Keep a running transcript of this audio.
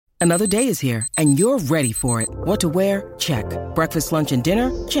Another day is here, and you're ready for it. What to wear? Check. Breakfast, lunch, and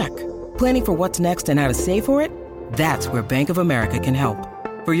dinner? Check. Planning for what's next and how to save for it? That's where Bank of America can help.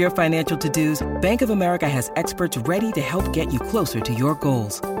 For your financial to-dos, Bank of America has experts ready to help get you closer to your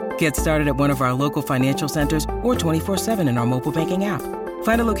goals. Get started at one of our local financial centers or 24/7 in our mobile banking app.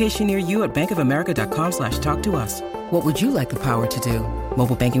 Find a location near you at bankofamerica.com/talktous. What would you like the power to do?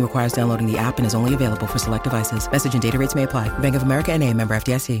 Mobile banking requires downloading the app and is only available for select devices. Message and data rates may apply. Bank of America N.A., member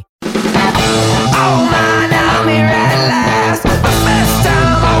FDIC. Oh man, I'm here at last. The best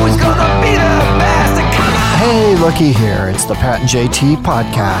time, always gonna be the best. Come on. Hey, looky here. It's the Pat and JT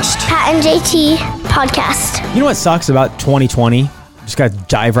podcast. Pat and JT podcast. You know what sucks about 2020? Just got to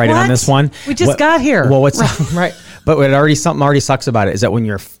dive right in on this one. We just got here. Well, what's right? But something already sucks about it is that when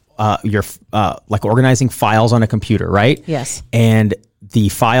you're like organizing files on a computer, right? Yes. And the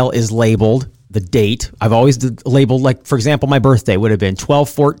file is labeled, the date. I've always labeled, like, for example, my birthday would have been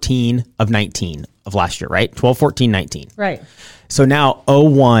 12/14 of 19 of last year, right? 12/14/19. Right. So now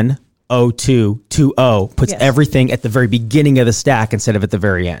 01, 02, 20 puts everything at the very beginning of the stack instead of at the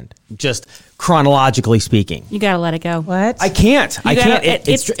very end. Just chronologically speaking. You got to let it go. What? I can't.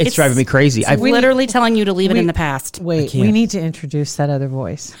 It's driving me crazy. It's literally telling you to leave it in the past. Wait, we need to introduce that other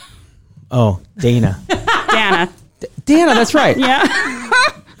voice. Oh, Dana. Dana, that's right. Yeah.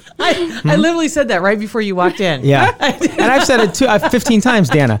 I literally said that right before you walked in. Yeah. And I've said it 15 times,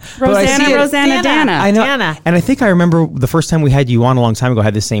 Dana. Rosanna, Dana. I know. Dana. And I think I remember the first time we had you on a long time ago, I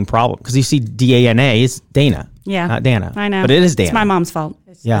had the same problem. Because you see D-A-N-A is Dana. Yeah. Not Dana. I know. But it is Dana. It's my mom's fault.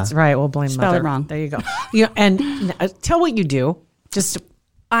 That's right. We'll blame Spell mother. it wrong. There you go. And tell what you do.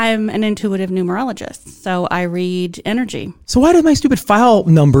 I'm an intuitive numerologist, so I read energy. So why do my stupid file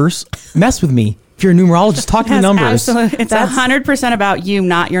numbers mess with me? If you're a numerologist, talk to the numbers. It's 100% about you,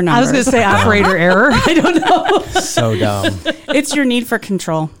 not your numbers. I was going to say operator error. I don't know. So dumb. It's your need for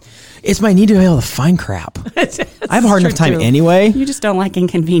control. It's my need to be able to find crap. I have a hard enough time anyway. You just don't like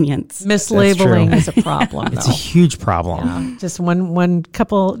inconvenience. Mislabeling is a problem. It's a huge problem. Yeah. Just a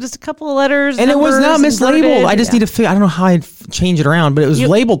couple of letters. And it was not mislabeled. I just need to figure, I don't know how I'd change it around, but it was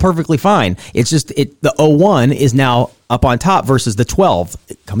labeled perfectly fine. It's just the 01 is now up on top versus the 12.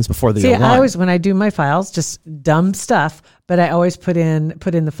 It comes before the 01. I always, when I do my files, just dumb stuff, but I always put in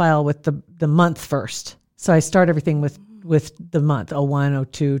the file with the month first. So I start everything with the month, 01,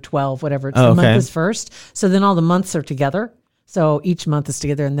 02, 12, whatever. The month is first. So then all the months are together. So each month is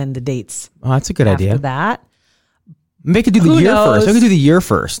together and then the dates. Oh, that's a good idea. After that. Make it do the year first. We could do the year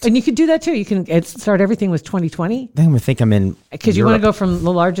first. And you could do that too. You can start everything with 2020. I think I'm in because you want to go from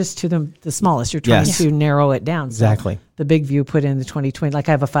the largest to the smallest. You're trying to narrow it down. Exactly. So the big view put in the 2020. Like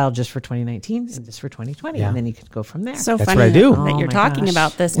I have a file just for 2019 and just for 2020. And then you could go from there. So that's funny what I do. that you're talking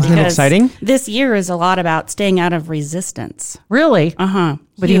about this. Isn't that exciting? This year is a lot about staying out of resistance. Really? Uh-huh.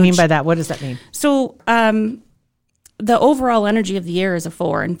 What do you mean by that? What does that mean? So the overall energy of the year is a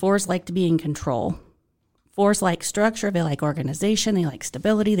 4, and 4s like to be in control. 4s like structure, they like organization, they like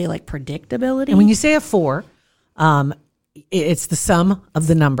stability, they like predictability. And when you say a 4, it's the sum of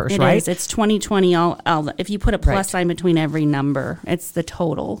the numbers, right? It is. It's 2020. If you put a plus sign between every number, it's the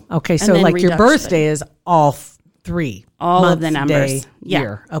total. Okay, so like your birthday is all 3. All month, of the numbers. Day,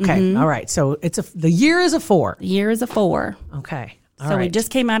 year. Okay, all right. So the year is a 4. The year is a 4. Okay. So we just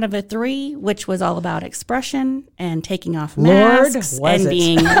came out of a 3, which was all about expression and taking off masks and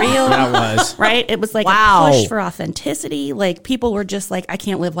being real. That was. Right? It was like a push for authenticity. Like people were just like, I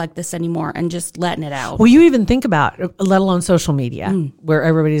can't live like this anymore, and just letting it out. Well, you even think about, let alone social media, where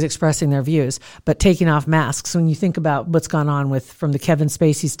everybody's expressing their views, but taking off masks. When you think about what's gone on from the Kevin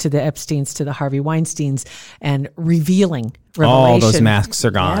Spaceys to the Epsteins to the Harvey Weinsteins and revealing revelation. All those masks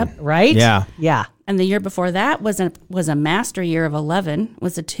are gone. Yep, right? Yeah. Yeah. And the year before that was a master year of 11,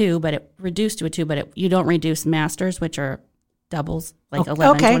 was a 2, but it reduced to a 2, but you don't reduce masters, which are doubles, like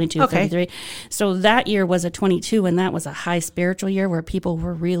 11, 22, 33. So that year was a 22, and that was a high spiritual year where people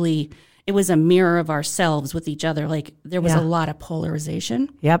were really, it was a mirror of ourselves with each other. Like there was a lot of polarization.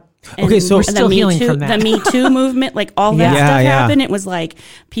 Yep. And okay, so we're still healing from that. The Me Too movement, like all that stuff happened. It was like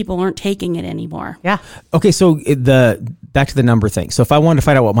people weren't taking it anymore. Yeah. Okay, so back to the number thing. So if I wanted to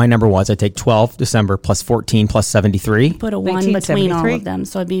find out what my number was, I'd take 12 December plus 14 plus 73. Put a 1 between all of them.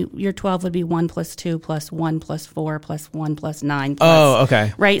 So it'd be your 12 would be 1 plus 2 plus 1 plus 4 plus 1 plus 9 plus. Oh,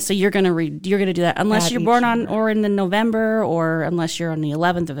 okay. Right. So you're gonna do that unless you're born on or in the November, or unless you're on the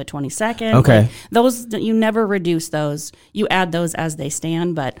 11th of the 22nd. Okay. Like those you never reduce those. You add those as they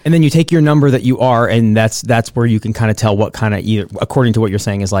stand. But and then you take your number that you are, and that's where you can kind of tell what kind of, either according to what you're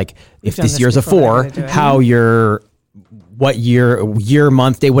saying, is like if this year's a 4, how you're what year,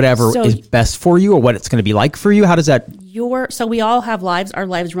 month, day, whatever is best for you, or what it's going to be like for you? How does that? So we all have lives. Our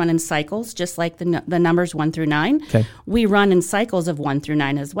lives run in cycles, just like the numbers 1 through 9. Okay. We run in cycles of 1 through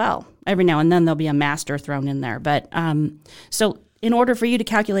 9 as well. Every now and then there'll be a master thrown in there. But so in order for you to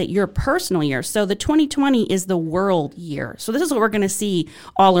calculate your personal year, so the 2020 is the world year. So this is what we're going to see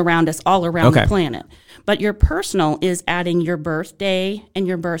all around us, all around the planet. But your personal is adding your birthday and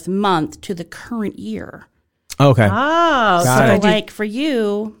your birth month to the current year. Okay. Oh, so like for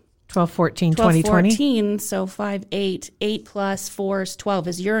you, 12, 14, 2020. 14, so 5, 8 plus 4 is 12,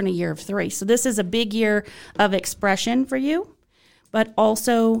 is you're in a year of 3. So this is a big year of expression for you, but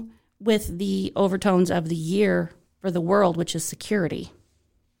also with the overtones of the year for the world, which is security.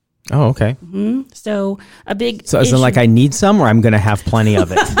 Oh, okay. Mm-hmm. So a big So is it like I need some, or I'm going to have plenty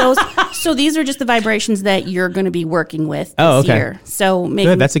of it? So these are just the vibrations that you're going to be working with this year. So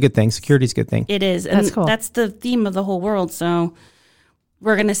good. That's a good thing. Security is a good thing. It is. And that's cool. That's the theme of the whole world. So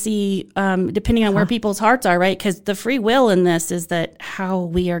we're going to see, depending on where people's hearts are, right? Because the free will in this is that how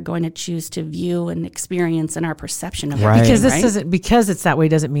we are going to choose to view and experience and our perception of it. Because this doesn't, because it's that way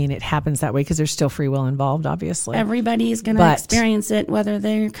doesn't mean it happens that way, because there's still free will involved, obviously. Everybody is going to experience it, whether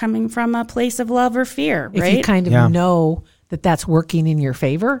they're coming from a place of love or fear, right? If you kind of know that that's working in your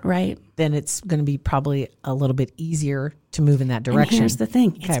favor, right, then it's going to be probably a little bit easier to move in that direction. And here's the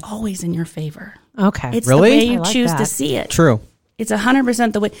thing. It's always in your favor. Okay. It's the way you choose to see it. True. It's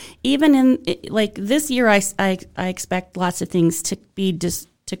 100% the way. Even in like this year, I expect lots of things to be just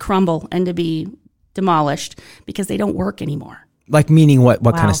to crumble and to be demolished because they don't work anymore. Like meaning what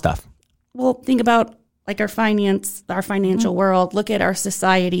kind of stuff? Well, think about like our financial world. Look at our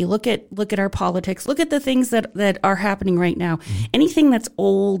society. Look at our politics. Look at the things that are happening right now. Anything that's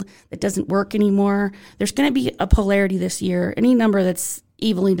old that doesn't work anymore. There's going to be a polarity this year. Any number that's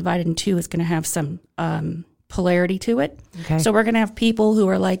evenly divided in 2 is going to have some polarity to it. Okay. So we're going to have people who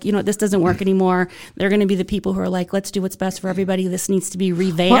are like, this doesn't work anymore. They're going to be the people who are like, let's do what's best for everybody. This needs to be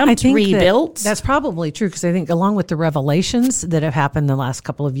revamped, rebuilt. That's probably true, because I think along with the revelations that have happened the last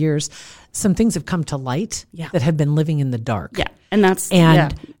couple of years, some things have come to light that have been living in the dark. Yeah. And that's,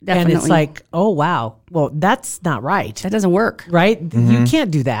 definitely. And it's like, oh, wow. Well, that's not right. That doesn't work. Right? Mm-hmm. You can't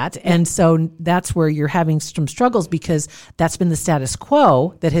do that. And so that's where you're having some struggles, because that's been the status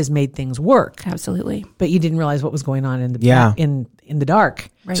quo that has made things work. Absolutely. But you didn't realize what was going on in the in the dark.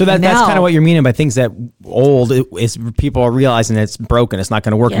 Right. So that's kind of what you're meaning by things that old is people are realizing that it's broken. It's not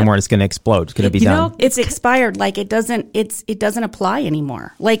going to work anymore. And it's going to explode. It's going to be done. It's expired. Like it doesn't apply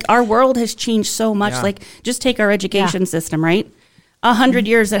anymore. Like our world has changed so much. Like just take our education system, right? 100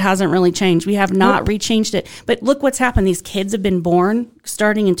 years it hasn't really changed. We have not rechanged it. But look what's happened. These kids have been born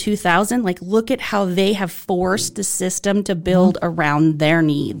starting in 2000. Like look at how they have forced the system to build around their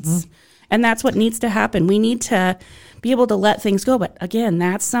needs. And that's what needs to happen. We need to be able to let things go. But again,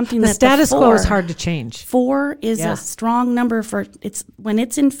 that's something the status quo is hard to change. 4 is a strong number for it's when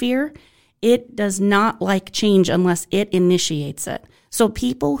it's in fear, it does not like change unless it initiates it. So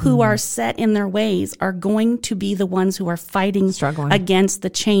people who are set in their ways are going to be the ones who are struggling against the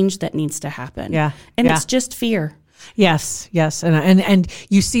change that needs to happen. Yeah. And it's just fear. Yes. And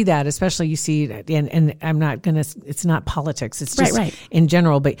you see that, especially you see it, and I'm not going to, it's not politics. It's just in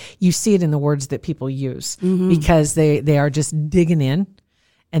general, but you see it in the words that people use because they are just digging in,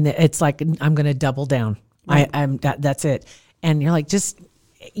 and it's like, I'm going to double down. Right. That's it. And you're like,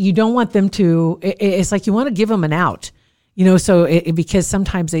 you don't want them to, it's like you want to give them an out. So because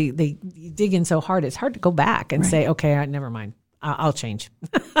sometimes they dig in so hard, it's hard to go back and say, okay, never mind. I'll change.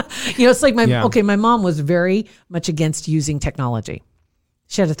 It's like my mom was very much against using technology.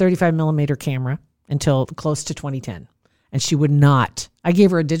 She had a 35 millimeter camera until close to 2010. And she would not. I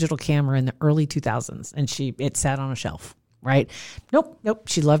gave her a digital camera in the early 2000s, and it sat on a shelf. Right? Nope.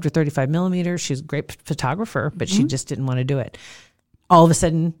 She loved her 35 millimeter. She's a great photographer, but she just didn't want to do it. All of a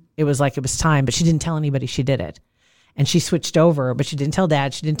sudden, it was like it was time, but she didn't tell anybody she did it. And she switched over, but she didn't tell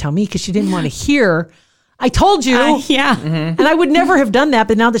Dad. She didn't tell me because she didn't want to hear, I told you. And I would never have done that,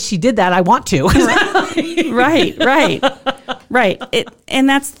 but now that she did that, I want to. Right. And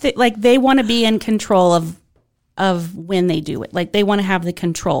that's they want to be in control of when they do it. Like they want to have the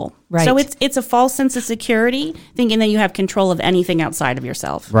control. Right. So it's a false sense of security, thinking that you have control of anything outside of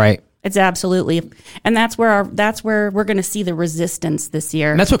yourself. Right. It's absolutely, and that's where we're going to see the resistance this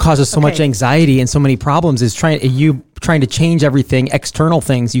year. And that's what causes so much anxiety and so many problems is trying to change everything, external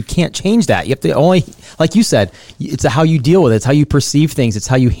things. You can't change that. You have to only, like you said, it's how you deal with it. It's how you perceive things. It's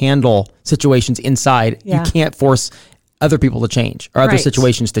how you handle situations inside. Yeah. You can't force other people to change or other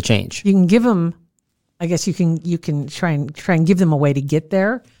situations to change. You can give them, I guess you can try and give them a way to get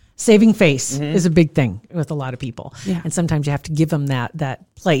there. Saving face is a big thing with a lot of people. Yeah. And sometimes you have to give them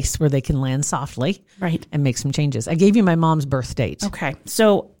that place where they can land softly Right. and make some changes. I gave you my mom's birth date. Okay.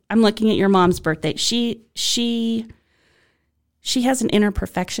 So I'm looking at your mom's birthday. She has an inner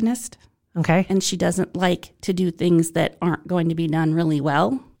perfectionist. Okay. And she doesn't like to do things that aren't going to be done really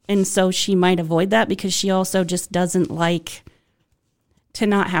well. And so she might avoid that because she also just doesn't like to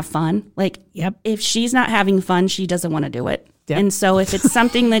not have fun. Like, if she's not having fun, she doesn't want to do it. Yep. And so if it's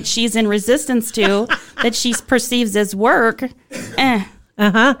something that she's in resistance to, that she perceives as work,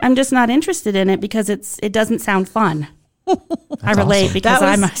 I'm just not interested in it because it doesn't sound fun. I relate awesome. Because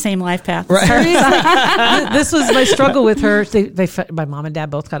I'm the same life path. Right. This was my struggle with her. My mom and dad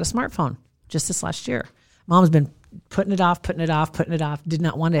both got a smartphone just this last year. Mom's been putting it off, did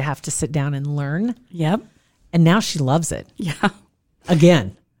not want to have to sit down and learn. Yep. And now she loves it. Yeah.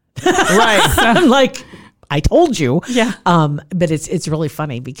 Again. Right. I'm like, I told you. Yeah. But it's really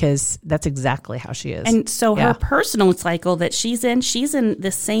funny because that's exactly how she is. And so her personal cycle that she's in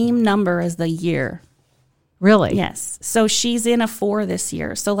the same number as the year. Really? Yes. So she's in a 4 this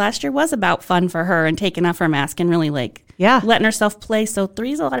year. So last year was about fun for her and taking off her mask and really letting herself play. So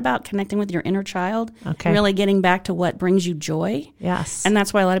 3 is a lot about connecting with your inner child. Okay. And really getting back to what brings you joy. Yes. And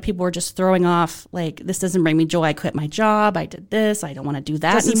that's why a lot of people were just throwing off, like, this doesn't bring me joy. I quit my job. I did this. I don't want to do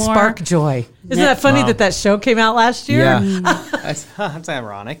that doesn't anymore. Spark joy. Isn't that funny that show came out last year? Yeah. That's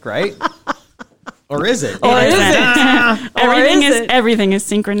ironic, right? Or is it? Or is it? Everything is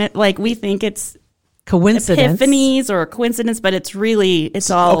synchronous. Like, we think it's coincidence, epiphanies or coincidence, but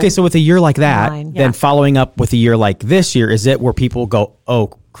it's all okay. So with a year like that, Line. then following up with a year like this year, is it where people go,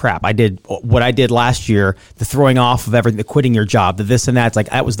 oh crap, I did what I did last year, the throwing off of everything, the quitting your job, the this and that, it's like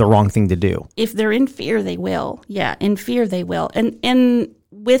that was the wrong thing to do. If they're in fear, they will. Yeah, in fear they will. And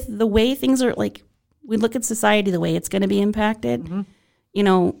with the way things are, like, we look at society, the way it's going to be impacted,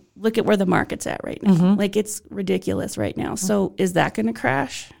 look at where the market's at right now. Like, it's ridiculous right now. So is that going to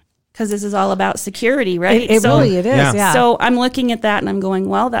crash? Because this is all about security, right? It really is, yeah. So I'm looking at that and I'm going,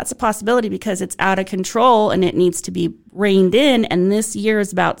 well, that's a possibility because it's out of control and it needs to be reined in. And this year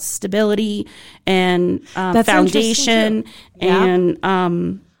is about stability and foundation. And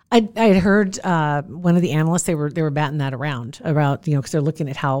I had heard one of the analysts, they were batting that around about, because they're looking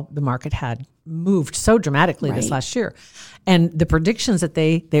at how the market had moved so dramatically this last year. And the predictions that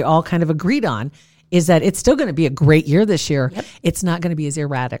they all kind of agreed on is that it's still going to be a great year this year. Yep. It's not going to be as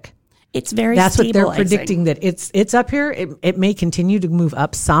erratic. It's very That's what they're stabilizing. predicting, that it's up here. It may continue to move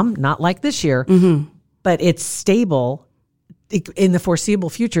up some, not like this year, but it's stable in the foreseeable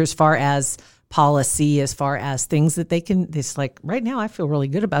future as far as policy, as far as things that they can. It's like right now I feel really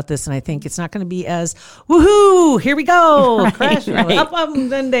good about this, and I think it's not going to be as woohoo, here we go, crash, up one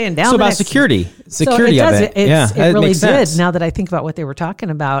day and down. So the about next. security So of it. It really did. Now that I think about what they were talking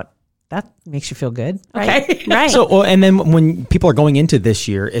about, that makes you feel good. Okay. Right. So, and then when people are going into this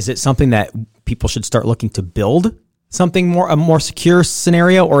year, is it something that people should start looking to build something a more secure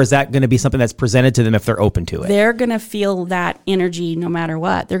scenario, or is that going to be something that's presented to them if they're open to it? They're going to feel that energy no matter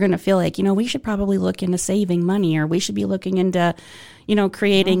what. They're going to feel like, we should probably look into saving money, or we should be looking into,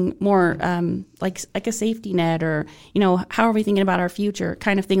 creating more like a safety net, or, how are we thinking about our future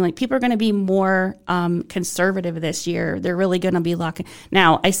kind of thing. Like, people are going to be more conservative this year. They're really going to be locking.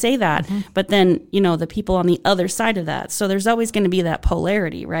 Now, I say that, but then, the people on the other side of that. So there's always going to be that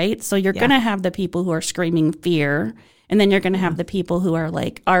polarity, right? So you're going to have the people who are screaming fear, and then you're going to have the people who are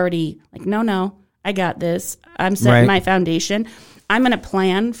like already like, no, I got this. I'm setting my foundation. I'm going to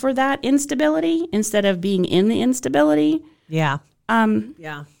plan for that instability instead of being in the instability. Yeah.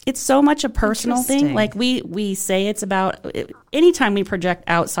 It's so much a personal thing. Like we say it's about anytime we project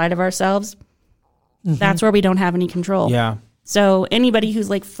outside of ourselves, that's where we don't have any control. Yeah. So anybody who's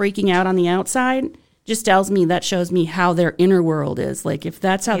like freaking out on the outside just shows me how their inner world is. Like, if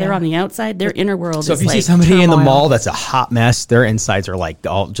that's how they're on the outside, their inner world is like. So if you see somebody in the mall that's a hot mess, their insides are like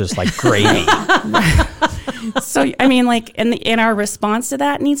all just like gravy. So, I mean, like, and our response to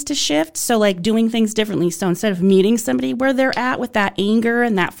that needs to shift. So, like, doing things differently. So instead of meeting somebody where they're at with that anger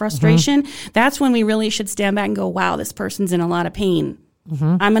and that frustration, that's when we really should stand back and go, wow, this person's in a lot of pain.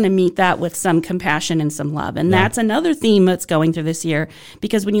 I'm going to meet that with some compassion and some love. And that's another theme that's going through this year,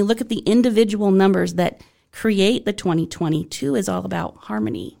 because when you look at the individual numbers that create the 2022 is all about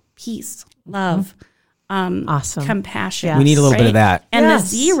harmony, peace, love, awesome, compassion. Yes. We need a little bit of that. And the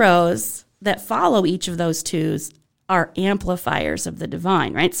zeros that follow each of those twos are amplifiers of the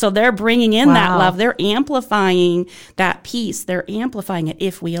divine, right? So they're bringing in that love. They're amplifying that peace. They're amplifying it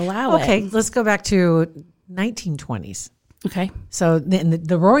if we allow it. Okay, let's go back to 1920s. Okay. So in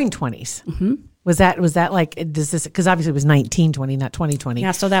the roaring 20s, Was that like, does this, because obviously it was 1920, not 2020.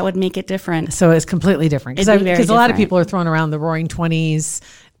 Yeah, so that would make it different. So it's completely different. Because a lot of people are throwing around the Roaring 20s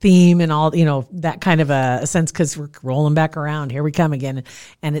theme and all, that kind of a sense, because we're rolling back around. Here we come again.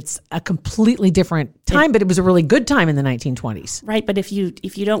 And it's a completely different time, but it was a really good time in the 1920s. Right, but if you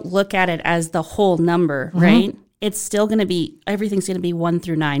don't look at it as the whole number, right? It's still going to be, everything's going to be 1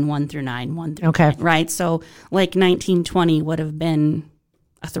 through 9, 1 through 9, 1 through 9, right? So like 1920 would have been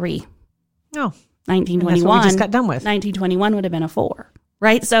a 3. Oh, 1921. That's what we just got done with. 1921 would have been a 4,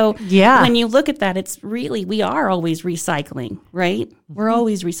 right? So when you look at that, it's really, we are always recycling, right? We're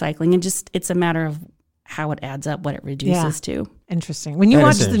always recycling, and just, it's a matter of how it adds up, what it reduces to. Interesting. When you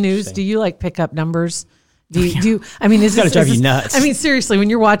watch the news, do you like pick up numbers? Do you I mean, it's got to drive you nuts. I mean, seriously, when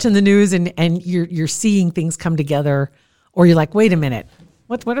you're watching the news and you're seeing things come together, or you're like, wait a minute,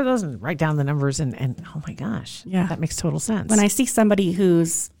 what are those? And write down the numbers and oh my gosh, that makes total sense. When I see somebody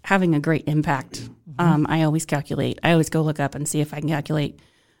who's having a great impact, I always calculate. I always go look up and see if I can calculate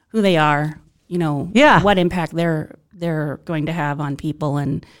who they are, what impact they're going to have on people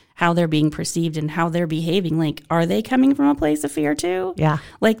and how they're being perceived and how they're behaving. Like, are they coming from a place of fear too? Yeah.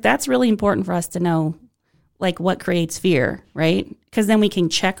 Like, that's really important for us to know, like, what creates fear, right? Because then we can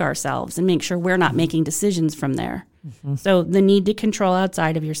check ourselves and make sure we're not making decisions from there. So the need to control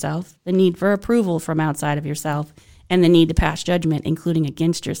outside of yourself, the need for approval from outside of yourself, and the need to pass judgment, including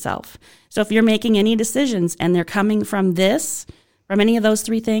against yourself. So if you're making any decisions and they're coming from any of those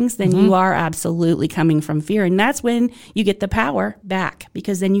 3 things, then you are absolutely coming from fear. And that's when you get the power back,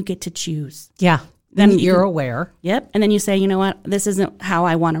 because then you get to choose. Yeah. Then you're aware. Yep. And then you say, you know what, this isn't how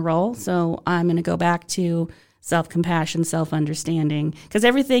I want to roll. So I'm going to go back to self-compassion, self-understanding, because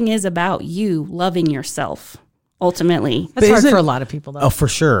everything is about you loving yourself. Ultimately, that's hard for a lot of people, though. Oh, for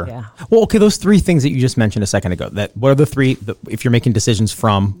sure. Yeah. Well, okay, those 3 things that you just mentioned a second ago. What are the 3? If you're making decisions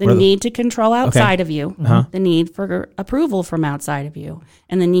from the need to control outside of you, the need for approval from outside of you,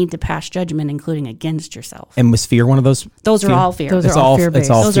 and the need to pass judgment, including against yourself. And was fear one of those? Those are all fear. Those are all fear-based.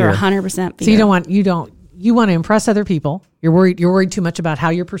 Those are 100% fear. So you want to impress other people. You're worried too much about how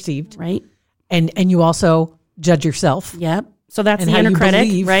you're perceived, right? And you also judge yourself. Yep. So that's and the inner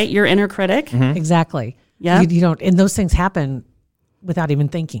critic, right? Your inner critic. Exactly. Yeah. You don't, and those things happen without even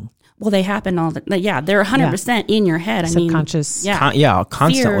thinking. Well, they happen they're 100% in your head. Subconscious.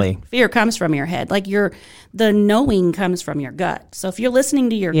 Constantly. Fear comes from your head. Like the knowing comes from your gut. So if you're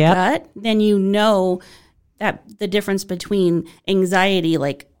listening to your gut, then you know that the difference between anxiety,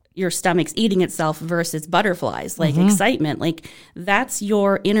 like your stomach's eating itself, versus butterflies, like excitement, like that's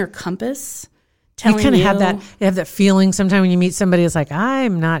your inner compass. You kind of have that feeling sometimes when you meet somebody. It's like,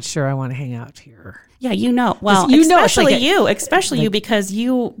 I'm not sure I want to hang out here. Yeah, well, especially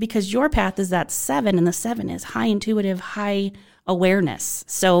you, because your path is that 7, and the 7 is high intuitive, high awareness.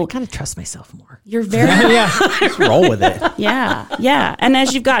 So I kind of trust myself more. You're very just roll with it. Yeah. And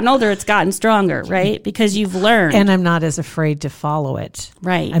as you've gotten older, it's gotten stronger, right? Because you've learned, and I'm not as afraid to follow it.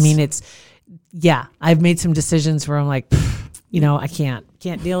 Right. I mean, I've made some decisions where I'm like, I can't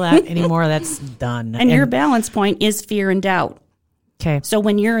deal that anymore. That's done. And your balance point is fear and doubt. Okay. So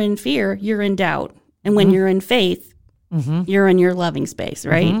when you're in fear, you're in doubt. And when you're in faith, you're in your loving space,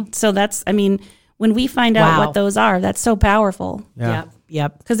 right? So that's, when we find out what those are, that's so powerful. Yeah.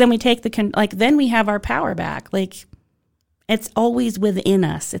 Yep. Because then we take then we have our power back. Like, it's always within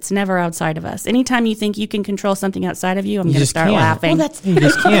us. It's never outside of us. Anytime you think you can control something outside of you, I'm going to start laughing. Well, you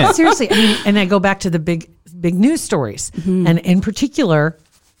just can't. Seriously. And I go back to the big news stories. And in particular,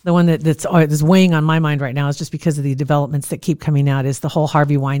 the one that's weighing on my mind right now is just because of the developments that keep coming out is the whole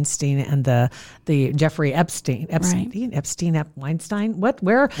Harvey Weinstein and the Jeffrey Epstein. Weinstein? What?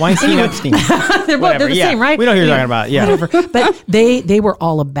 Where? Weinstein, Epstein. They're the same, right? We know who you're talking about. Yeah. Whatever. But they were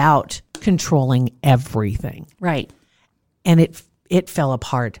all about controlling everything. Right. And it fell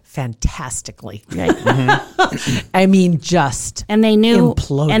apart fantastically. Right. I mean, just and they knew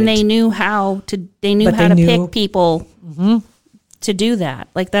imploded. And they knew how to pick people to do that.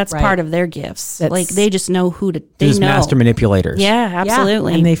 Like, that's part of their gifts. Like, they just know who to. They know. Master manipulators. Yeah,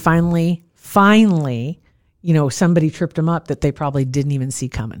 absolutely. Yeah. And they finally, somebody tripped them up that they probably didn't even see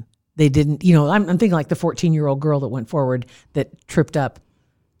coming. They didn't. I'm thinking like the 14-year-old girl that went forward that tripped up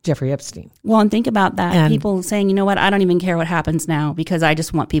Jeffrey Epstein. Well, and think about that. And people saying, you know what, I don't even care what happens now because I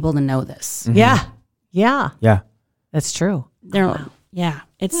just want people to know this. Yeah. Yeah. That's true.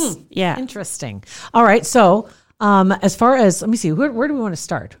 It's interesting. All right. So, as far as, let me see, where do we want to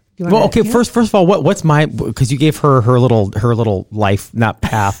start? First of all, what's because you gave her little life, not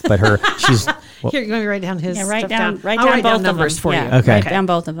path, but she's. Here, you want me to write down his write down both numbers of them for you. Okay. Write down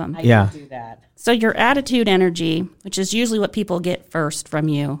both of them. I can do that. So your attitude energy, which is usually what people get first from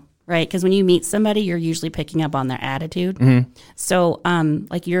you, right? Because when you meet somebody, you're usually picking up on their attitude. So,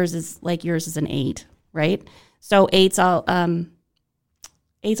 like yours is an 8, right? So 8's all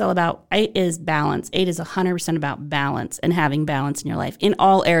about, 8 is balance. 8 is 100% about balance and having balance in your life, in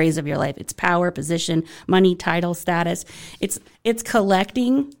all areas of your life. It's power, position, money, title, status. It's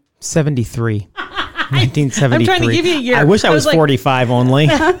collecting. 73. 1973. I'm trying to give you a year. I wish I was 45 only.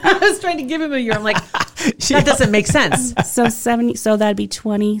 I was trying to give him a year. I'm like, that doesn't make sense. So 70, so that'd be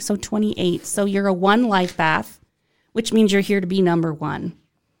 20, so 28. So you're a 1 life path, which means you're here to be number 1.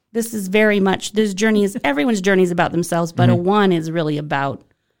 This is very much, everyone's journey is about themselves, but a 1 is really about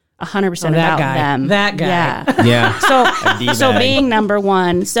 100% about them. That guy. Yeah. Yeah. So being number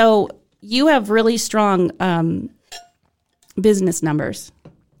 1. So you have really strong business numbers.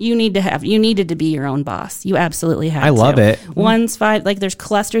 You needed to be your own boss. You absolutely have to. I love it. 1's 5, like there's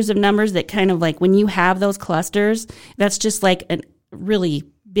clusters of numbers that kind of like when you have those clusters, that's just like a really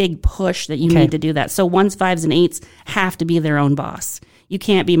big push that you need to do that. So 1's, 5's, and 8's have to be their own boss. You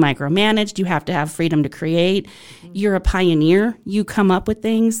can't be micromanaged. You have to have freedom to create. You're a pioneer. You come up with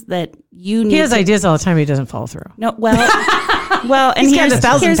things that you need. He has ideas all the time. He doesn't follow through. No, well, and here's the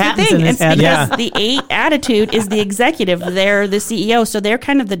thing. It's because the 8 attitude is the executive. They're the CEO. So they're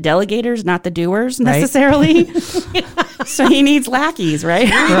kind of the delegators, not the doers necessarily. So he needs lackeys, right?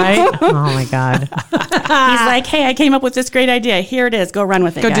 Right? Oh my God. He's like, hey, I came up with this great idea. Here it is. Go run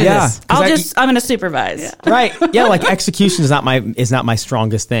with it. Go do this. I'm going to supervise. Yeah. Right. Yeah. Like execution is not my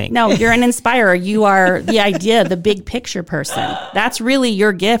strongest thing. No, you're an inspirer. You are the idea, the big picture person. That's really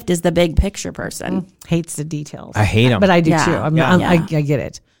your gift, is the big picture person. Hates the details. I hate them. But I do too. I get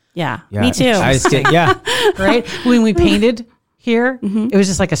it. Yeah. Me too. I just get, Right? When we painted here, it was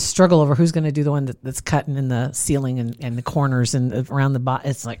just like a struggle over who's going to do the one that's cutting in the ceiling and the corners and around the bottom.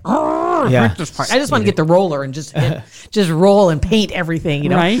 It's like, I just want to get the roller and just roll and paint everything,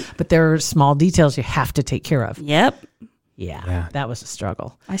 Right. But there are small details you have to take care of. Yep. Yeah, that was a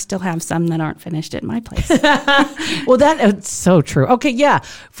struggle. I still have some that aren't finished at my place. Well, that's so true. Okay, yeah.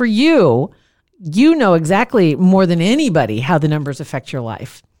 For you, you know exactly more than anybody how the numbers affect your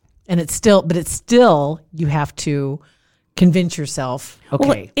life. And it's still, you have to convince yourself, okay.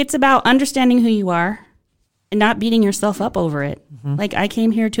 Well, it's about understanding who you are and not beating yourself up over it. Like, I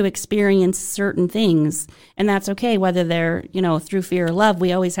came here to experience certain things, and that's okay, whether they're, through fear or love.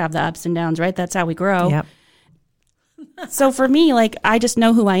 We always have the ups and downs, right? That's how we grow. Yep. So for me, like, I just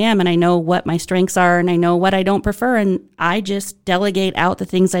know who I am, and I know what my strengths are, and I know what I don't prefer, and I just delegate out the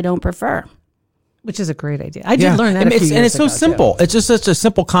things I don't prefer. Which is a great idea. I did learn that and it's so simple. Too. It's just such a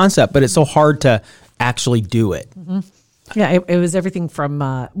simple concept, but it's so hard to actually do it. Mm-hmm. Yeah, it was everything from,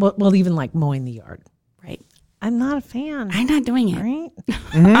 even like mowing the yard. Right. I'm not a fan. I'm not doing it. Right?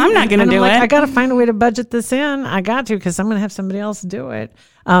 I'm not going to do it. I got to find a way to budget this in. I got to, because I'm going to have somebody else do it.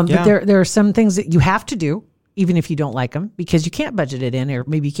 But there are some things that you have to do, even if you don't like them, because you can't budget it in, or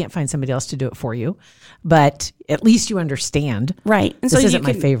maybe you can't find somebody else to do it for you. But at least you understand. Right. And this isn't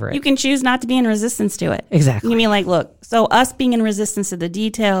my favorite. You can choose not to be in resistance to it. Exactly. You mean like, look, so us being in resistance to the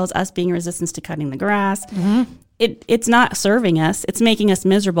details, us being in resistance to cutting the grass, it's not serving us. It's making us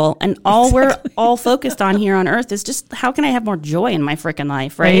miserable. And all we're all focused on here on earth is just, how can I have more joy in my freaking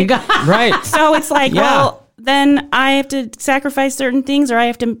life, right? There you go. Right. So it's like, well, then I have to sacrifice certain things, or I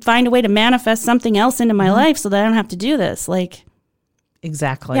have to find a way to manifest something else into my life so that I don't have to do this. Like,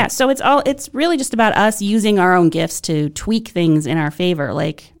 exactly. Yeah. So it's really just about us using our own gifts to tweak things in our favor.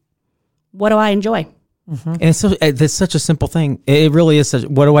 Like, what do I enjoy? Mm-hmm. And it's such a simple thing. It really is.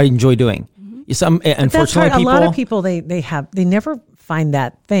 What do I enjoy doing? Unfortunately, a lot of people, they never find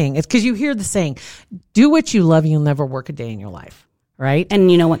that thing. It's because you hear the saying, do what you love and you'll never work a day in your life. Right.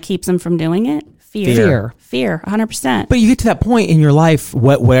 And you know what keeps them from doing it? Fear, 100%. But you get to that point in your life,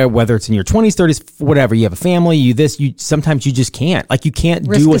 whether it's in your 20s, 30s, whatever, you have a family, sometimes you just can't. Like, you can't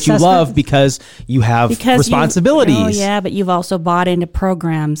do what you love because you have responsibilities. But you've also bought into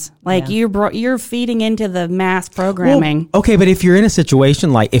programs. Like, you're feeding into the mass programming. Well, okay, but if you're in a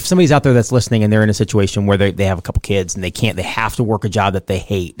situation, like if somebody's out there that's listening and they're in a situation where they have a couple kids and they have to work a job that they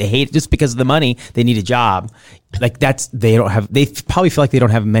hate it just because of the money, they need a job. Like, they probably feel like they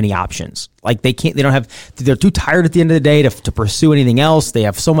don't have many options. Like, they're too tired at the end of the day to pursue anything else. They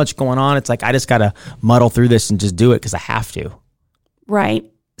have so much going on. It's like, I just got to muddle through this and just do it because I have to. Right.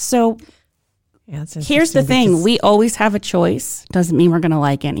 So here's the thing. We always have a choice. Doesn't mean we're going to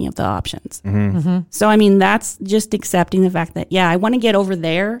like any of the options. Mm-hmm. Mm-hmm. So, I mean, that's just accepting the fact that, I want to get over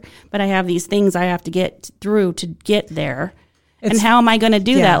there, but I have these things I have to get through to get there. And how am I going to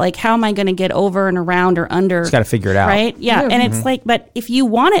do that? Like, how am I going to get over and around or under? Just got to figure it out. Right? Yeah. And it's like, but if you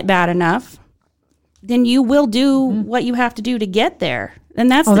want it bad enough, then you will do what you have to do to get there. And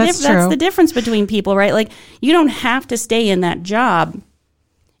that's that's the difference between people, right? Like, you don't have to stay in that job.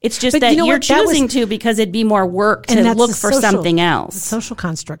 It's just that you're choosing to because it'd be more work to look for something else. The social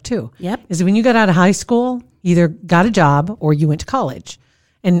construct too. Yep. Is when you got out of high school, you either got a job or you went to college.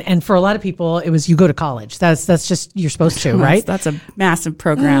 And for a lot of people, it was you go to college. That's just, you're supposed to, right? That's a massive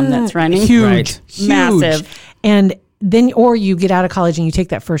program that's running. Huge. Right. Huge. Massive. And then, or you get out of college and you take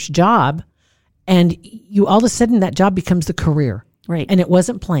that first job and you all of a sudden that job becomes the career. Right. And it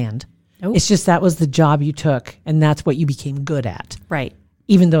wasn't planned. Nope. It's just that was the job you took and that's what you became good at. Right.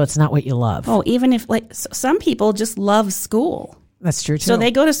 Even though it's not what you love. Oh, even if some people just love school. That's true too. So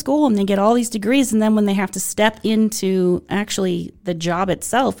they go to school and they get all these degrees, and then when they have to step into actually the job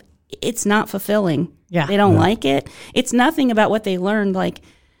itself, it's not fulfilling. Yeah. They don't like it. It's nothing about what they learned. Like,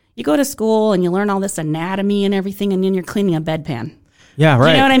 you go to school and you learn all this anatomy and everything, and then you're cleaning a bedpan. Yeah,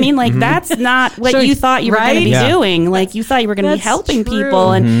 right. You know what I mean? Like, that's not what you thought you were going to be doing. Like, you thought you were going to be helping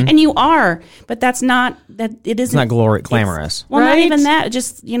people, and you are, but that's not, that it isn't. It's not glamorous. Well, not even that.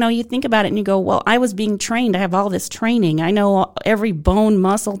 Just, you think about it and you go, well, I was being trained. I have all this training. I know every bone,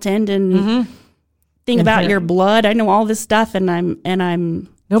 muscle, tendon, thing about your blood. I know all this stuff, and I'm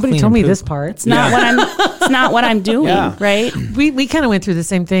Nobody told me this part. It's not it's not what I'm doing, right? We kind of went through the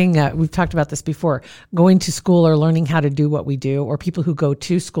same thing. We've talked about this before. Going to school or learning how to do what we do, or people who go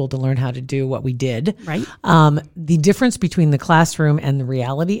to school to learn how to do what we did. Right. The difference between the classroom and the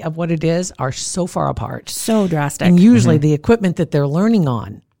reality of what it is are so far apart. So drastic. And usually the equipment that they're learning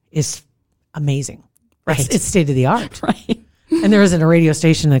on is amazing. Right. It's state of the art. Right. And there isn't a radio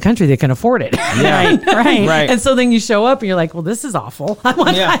station in the country that can afford it. Right. And so then you show up and you're like, well, this is awful.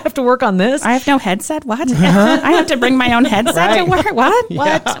 I have to work on this. I have no headset. What? I have to bring my own headset to work. What?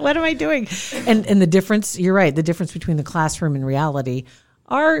 What am I doing? And the difference, you're right, the difference between the classroom and reality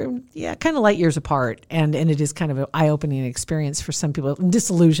are kind of light years apart. And it is kind of an eye-opening experience for some people.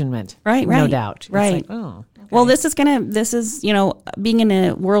 Disillusionment. Right. No doubt. Right. It's like, oh. Okay. Well, this is, being in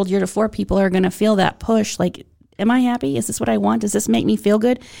a world year to 4, people are going to feel that push. Like, am I happy? Is this what I want? Does this make me feel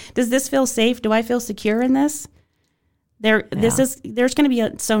good? Does this feel safe? Do I feel secure in this? There's going to be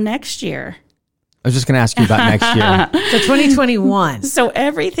so next year. I was just going to ask you about next year. So 2021. So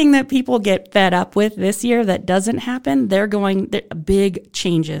everything that people get fed up with this year that doesn't happen, there big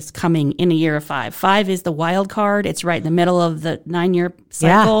changes coming in a year of 5. 5 is the wild card. It's right in the middle of the 9-year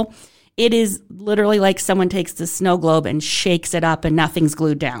cycle. Yeah. It is literally like someone takes the snow globe and shakes it up and nothing's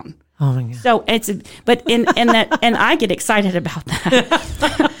glued down. Oh my God. So and I get excited about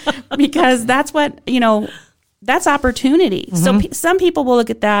that because that's what, that's opportunity. So some people will look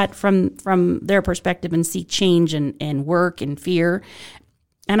at that from their perspective and see change and work and fear.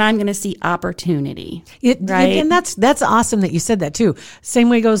 And I'm going to see opportunity. Right. And that's awesome that you said that too. Same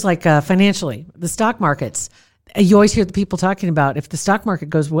way goes like financially, the stock markets. You always hear the people talking about if the stock market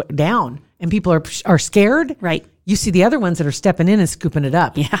goes down and people are scared. Right. You see the other ones that are stepping in and scooping it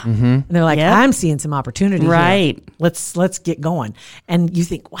up. Yeah. Mm-hmm. And they're like, I'm seeing some opportunity right here. Let's get going. And you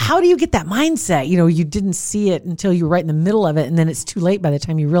think, well, how do you get that mindset? You didn't see it until you were right in the middle of it. And then it's too late by the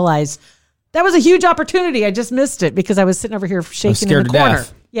time you realize that was a huge opportunity. I just missed it because I was sitting over here shaking in the corner.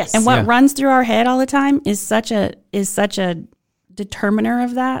 Death. Yes. And what runs through our head all the time is such a determiner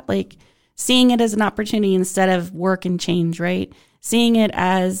of that. Like, seeing it as an opportunity instead of work and change, right? Seeing it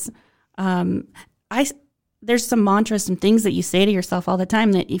as, there's some mantras, some things that you say to yourself all the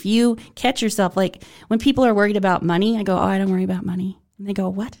time that if you catch yourself, like when people are worried about money, I go, I don't worry about money. And they go,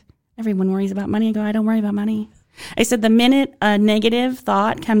 what? Everyone worries about money. I go, I don't worry about money. I said, the minute a negative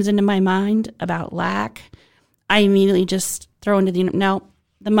thought comes into my mind about lack, I immediately just throw into no,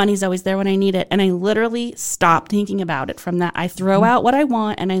 the money's always there when I need it. And I literally stop thinking about it from that. I throw out what I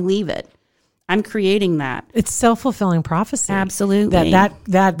want and I leave it. I'm creating that. It's self-fulfilling prophecy. Absolutely.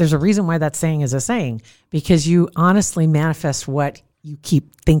 That there's a reason why that saying is a saying, because you honestly manifest what you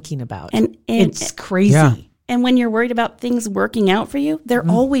keep thinking about. And it's crazy. Yeah. And when you're worried about things working out for you, they're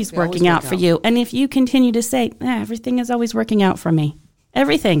always working out for you. And if you continue to say, everything is always working out for me.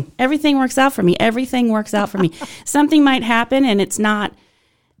 Everything works out for me. Everything works out for me. Something might happen and it's not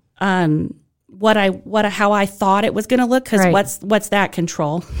how I thought it was going to look, because what's that?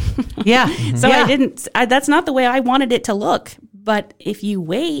 Control. Yeah. So that's not the way I wanted it to look. But if you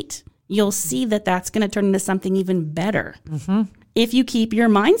wait, you'll see that that's going to turn into something even better. Mm-hmm. If you keep your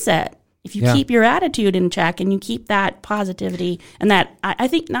mindset, if you keep your attitude in check and you keep that positivity and that, I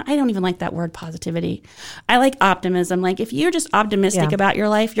don't even like that word positivity. I like optimism. Like if you're just optimistic about your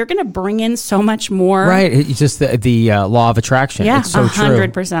life, you're going to bring in so much more. Right. It's just the law of attraction. Yeah, it's so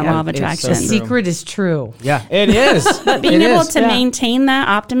 100% law of attraction. The secret is true. Yeah, it is. But being able to maintain that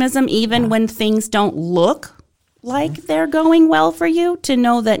optimism even when things don't look like they're going well for you, to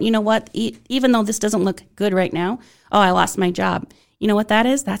know that, you know what, even though this doesn't look good right now, oh, I lost my job. You know what that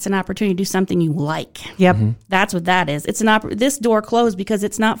is? That's an opportunity to do something you like. Yep. That's what that is. It's this door closed because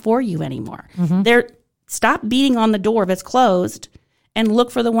it's not for you anymore. Stop beating on the door if it's closed and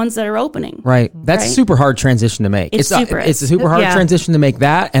look for the ones that are opening. Right. That's a super hard transition to make. It's a super hard transition to make,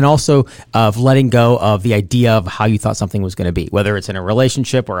 that, and also of letting go of the idea of how you thought something was going to be, whether it's in a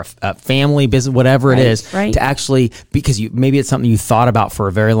relationship or a family, business, whatever it is, to actually, because maybe it's something you thought about for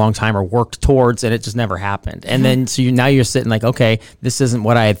a very long time or worked towards, and it just never happened. And then so now you're sitting like, okay, this isn't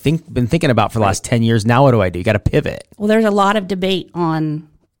what I had been thinking about for the last 10 years. Now what do I do? You got to pivot. Well, there's a lot of debate on,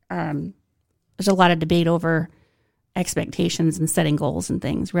 there's a lot of debate over expectations and setting goals and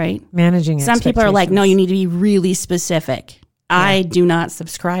things, right? Managing Some people are like, no, you need to be really specific. Yeah. I do not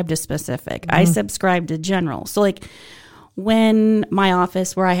subscribe to specific. I subscribe to general. So like when my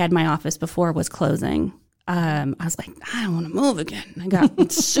office, where I had my office before, was closing, I was like, I don't want to move again. I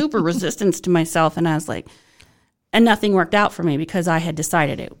got super resistance to myself, and I was like, and nothing worked out for me because I had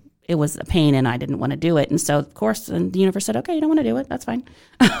decided it was a pain and I didn't want to do it. And so, of course, the universe said, okay, you don't want to do it. That's fine.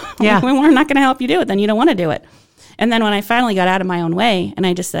 Yeah. We're not going to help you do it. Then you don't want to do it. And then when I finally got out of my own way and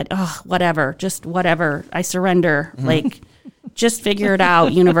I just said, oh, whatever, just whatever, I surrender, like, just figure it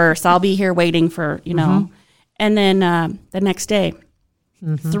out, universe. I'll be here waiting for, you know. And then the next day,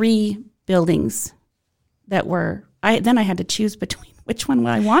 3 buildings that were, then I had to choose between which one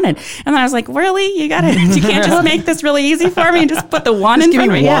I wanted. And then I was like, really? You can't just make this really easy for me and just put the one in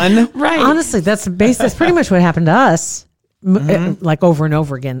front of me? One. Right. Honestly, that's pretty much what happened to us. Like over and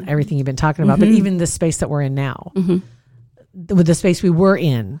over again, everything you've been talking about, but even the space that we're in now, with the space we were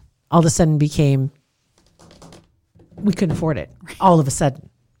in, all of a sudden became, we couldn't afford it. All of a sudden,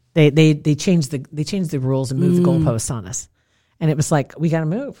 they changed the rules and moved the goalposts on us, and it was like, we got to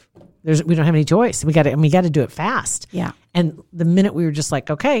move. We don't have any choice. We got to do it fast. Yeah. And the minute we were just like,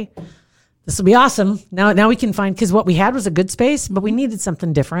 okay, this will be awesome. Now we can find, because what we had was a good space, but we needed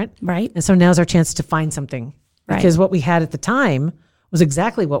something different, right? And so now's our chance to find something. Because what we had at the time was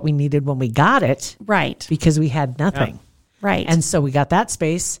exactly what we needed when we got it. Right. Because we had nothing. Yeah. Right. And so we got that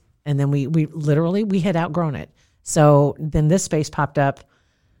space, and then we literally had outgrown it. So then this space popped up.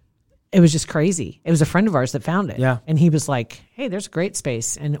 It was just crazy. It was a friend of ours that found it. Yeah. And he was like, hey, there's a great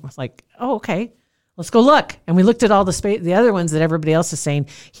space. And it was like, oh, okay, let's go look. And we looked at all the other ones that everybody else is saying,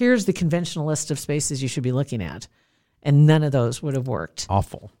 here's the conventional list of spaces you should be looking at. And none of those would have worked.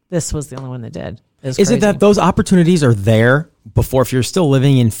 Awful. This was the only one that did. Is it that those opportunities are there before, if you're still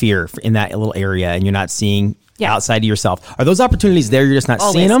living in fear in that little area and you're not seeing outside of yourself? Are those opportunities there? You're just not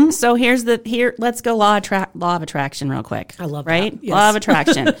seeing them? So let's go law of attraction real quick. I love right? that. Yes. Law of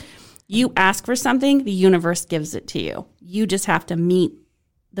attraction. You ask for something, the universe gives it to you. You just have to meet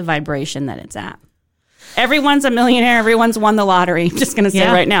the vibration that it's at. Everyone's a millionaire. Everyone's won the lottery. I'm just going to say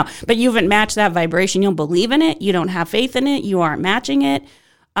right now. But you haven't matched that vibration. You don't believe in it. You don't have faith in it. You aren't matching it.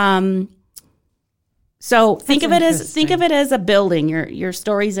 So think of it as a building. Your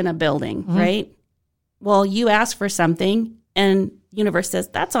story's in a building, right? Well, you ask for something, and universe says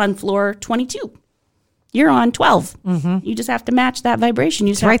that's on floor 22. You're on 12. You just have to match that vibration.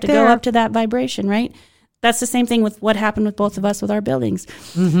 You just have to go up to that vibration, right? That's the same thing with what happened with both of us with our buildings.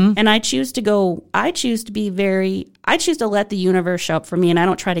 And I choose to let the universe show up for me, and I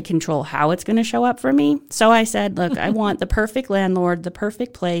don't try to control how it's going to show up for me. So I said, look, I want the perfect landlord, the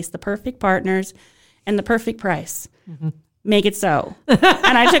perfect place, the perfect partners, and the perfect price. Make it so.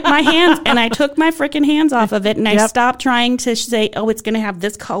 And I took my freaking hands off of it, and I stopped trying to say, oh, it's going to have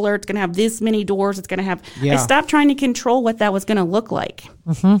this color, it's going to have this many doors, it's going to have, I stopped trying to control what that was going to look like.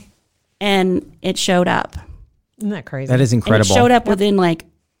 And it showed up. Isn't that crazy? That is incredible. And it showed up within like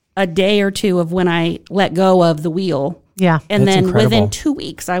a day or two of when I let go of the wheel. Yeah. And that's then incredible. within 2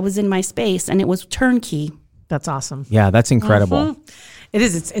 weeks, I was in my space, and it was turnkey. That's awesome. Yeah, that's incredible. It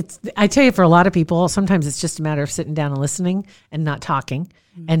is. It's. I tell you, for a lot of people, sometimes it's just a matter of sitting down and listening and not talking,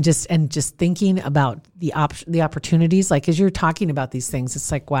 and just thinking about the opportunities. Like as you're talking about these things,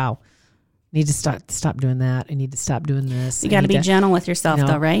 it's like, wow, I need to stop doing that. I need to stop doing this. You got to be gentle with yourself,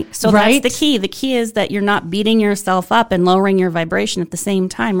 though, right? So that's the key. The key is that you're not beating yourself up and lowering your vibration at the same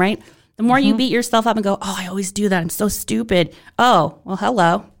time, right? The more you beat yourself up and go, oh, I always do that. I'm so stupid. Oh, well,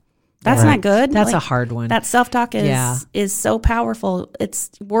 hello. That's not good. That's a hard one. That self-talk is so powerful.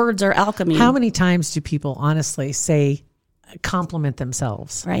 Words are alchemy. How many times do people honestly compliment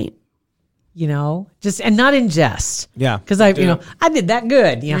themselves? Right. You know, and not in jest. Yeah. Because I did that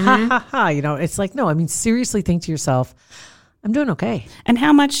good. You know, ha ha ha. You know, it's like, no, I mean, seriously think to yourself, I'm doing okay. And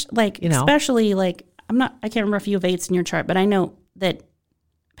how much, especially I can't remember if you have 8s in your chart, but I know that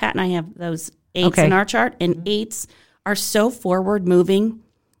Pat and I have those 8s in our chart, and 8s are so forward moving.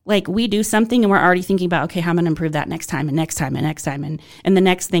 Like we do something and we're already thinking about, okay, how I'm going to improve that next time and next time and next time and the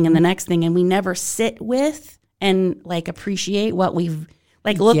next thing and the next thing. And we never sit with and like appreciate what we've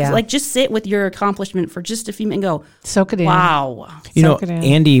like like just sit with your accomplishment for just a few minutes and go, soak it in. Wow. You know,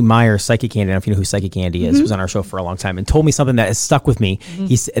 Andy Meyer, Psychic Andy, I don't know if you know who Psychic Andy is, was on our show for a long time and told me something that has stuck with me.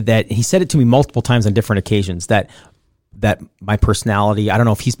 He said it to me multiple times on different occasions that my personality, I don't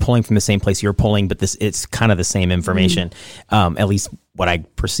know if he's pulling from the same place you're pulling, but it's kind of the same information, at least what I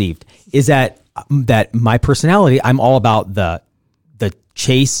perceived, is that my personality, I'm all about the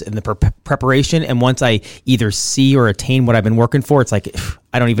chase and the preparation. And once I either see or attain what I've been working for, it's like,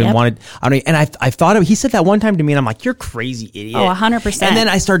 I don't even want it. And I thought of, he said that one time to me and I'm like, you're crazy idiot. Oh, 100%. And then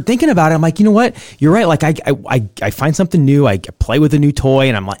I started thinking about it. I'm like, you know what? You're right. Like I find something new. I play with a new toy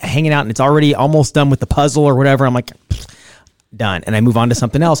and I'm like hanging out and it's already almost done with the puzzle or whatever. I'm like, done. And I move on to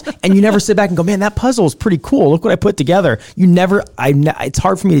something else. And you never sit back and go, man, that puzzle is pretty cool. Look what I put together. It's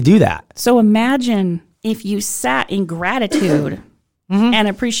hard for me to do that. So imagine if you sat in gratitude and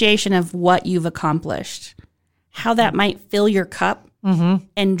appreciation of what you've accomplished, how that might fill your cup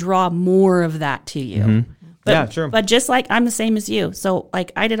and draw more of that to you. But, yeah, sure. But just like I'm the same as you. So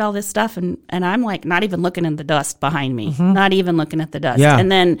like I did all this stuff and I'm like not even looking in the dust behind me, not even looking at the dust. Yeah. And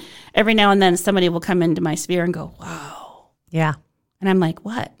then every now and then somebody will come into my sphere and go, wow. Yeah. And I'm like,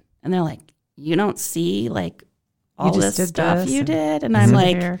 what? And they're like, you don't see like all this stuff you did? And I'm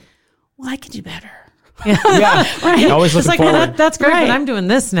like, well, I can do better. Yeah. Right. Always looking forward. That's great, but I'm doing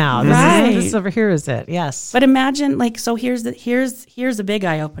this now. This over here is it. Yes. But imagine like, so here's a big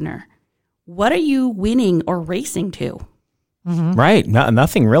eye opener. What are you winning or racing to? Right.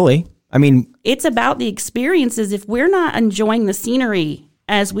 Nothing really. I mean, it's about the experiences. If we're not enjoying the scenery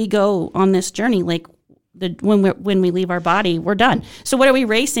as we go on this journey, like when we leave our body, we're done. So what are we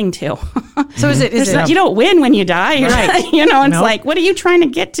racing to? So is it you don't win when you die, right? It's like, what are you trying to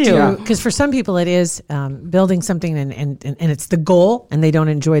get to? Because for some people it is building something and it's the goal and they don't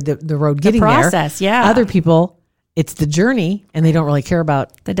enjoy the road getting there. The process, yeah. Other people, it's the journey and they don't really care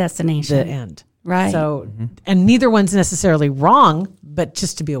about the destination, the end. Right. So, and neither one's necessarily wrong, but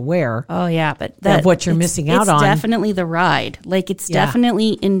just to be aware. Oh yeah, but of what you're missing out on. It's definitely the ride. Like it's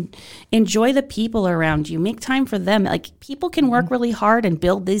definitely enjoy the people around you. Make time for them. Like people can work really hard and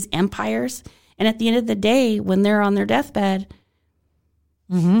build these empires, and at the end of the day, when they're on their deathbed,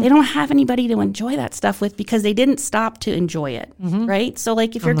 they don't have anybody to enjoy that stuff with because they didn't stop to enjoy it. Right. So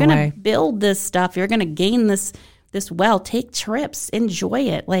like if you're going to build this stuff, you're going to gain this take trips, enjoy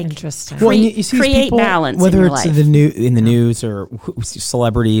it. Like, interesting. Well, you see create people, balance. Whether in it's your life. in the news or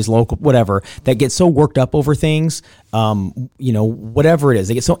celebrities, local, whatever, that get so worked up over things. Whatever it is,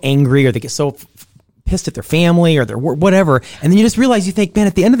 they get so angry or they get so pissed at their family or their whatever, and then you just realize, you think, man,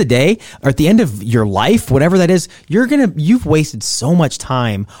 at the end of the day or at the end of your life, whatever that is, you've wasted so much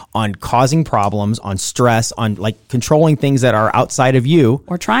time on causing problems, on stress, on like controlling things that are outside of you,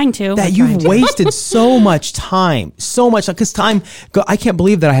 or trying to, that you've wasted so much time, because I can't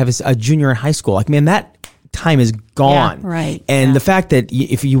believe that I have a junior in high school. Like, man, that time is gone. Yeah, right. And the fact that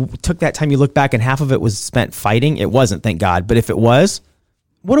if you took that time, you look back and half of it was spent fighting, it wasn't, thank God. But if it was,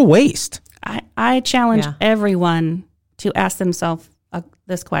 what a waste. I challenge everyone to ask themselves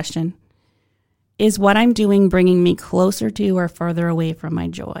this question. Is what I'm doing bringing me closer to or further away from my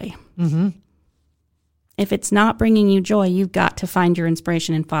joy? If it's not bringing you joy, you've got to find your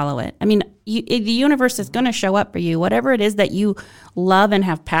inspiration and follow it. I mean, the universe is going to show up for you. Whatever it is that you love and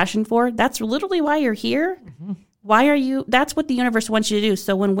have passion for, that's literally why you're here. That's what the universe wants you to do.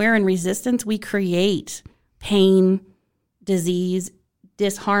 So when we're in resistance, we create pain, disease,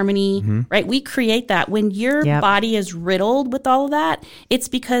 disharmony, right? We create that. When your body is riddled with all of that, it's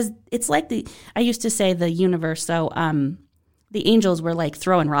because it's like I used to say the universe. So the angels were like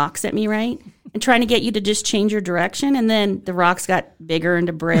throwing rocks at me, right? And trying to get you to just change your direction. And then the rocks got bigger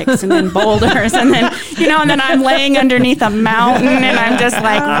into bricks and then boulders. And then, and then I'm laying underneath a mountain and I'm just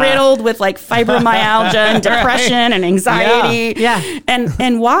like riddled with like fibromyalgia and depression and anxiety. Yeah.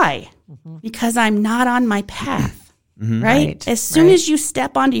 And why? Because I'm not on my path. Right? As soon as you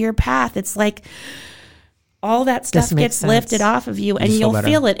step onto your path, it's like all that stuff gets lifted off of you and you'll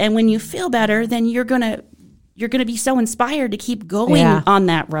feel it. And when you feel better, then you're going to be so inspired to keep going on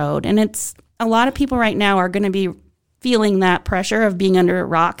that road. And it's a lot of people right now are going to be feeling that pressure of being under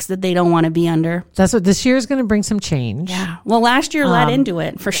rocks that they don't want to be under. That's what this year is going to bring, some change. Yeah. Well, last year led into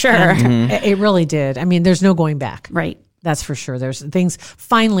it for sure. It really did. I mean, there's no going back. Right. That's for sure. There's things,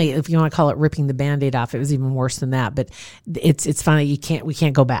 finally, if you want to call it ripping the Band-Aid off, it was even worse than that, but it's finally, we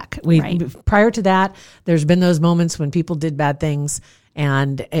can't go back. Prior to that, there's been those moments when people did bad things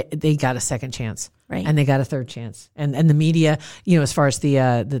and they got a second chance. Right. And they got a third chance. And the media, as far as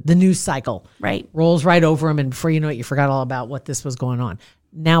the news cycle, right, rolls right over them. And before you know it, you forgot all about what this was going on.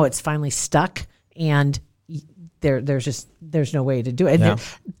 Now it's finally stuck, and there's no way to do it. And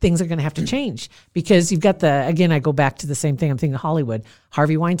things are going to have to change, because you've got again, I go back to the same thing. I'm thinking of Hollywood,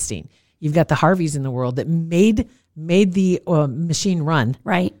 Harvey Weinstein. You've got the Harveys in the world that made the machine run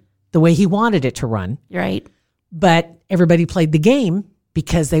right the way he wanted it to run. Right. But everybody played the game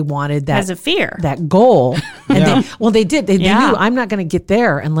because they wanted that as a fear, that goal. And they did. They knew, I'm not going to get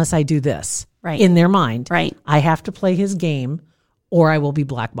there unless I do this. Right. In their mind. Right. I have to play his game or I will be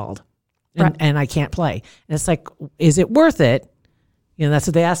blackballed. And I can't play. And it's like, is it worth it? That's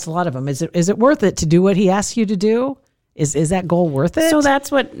what they asked a lot of them. Is it worth it to do what he asked you to do? Is that goal worth it? So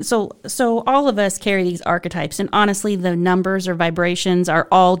that's what. So all of us carry these archetypes, and honestly, the numbers or vibrations are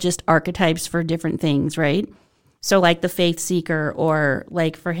all just archetypes for different things, right? So like the faith seeker, or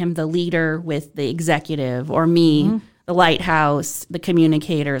like for him, the leader with the executive, or me, the lighthouse, the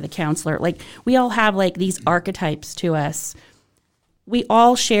communicator, the counselor. Like we all have like these archetypes to us. We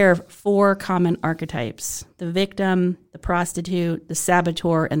all share 4 common archetypes: the victim, the prostitute, the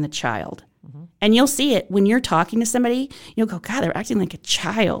saboteur, and the child. And you'll see it when you're talking to somebody. You'll go, God, they're acting like a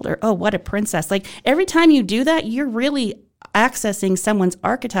child, or, oh, what a princess. Like every time you do that, you're really accessing someone's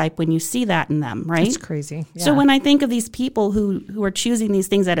archetype when you see that in them, right? It's crazy. Yeah. So when I think of these people who are choosing these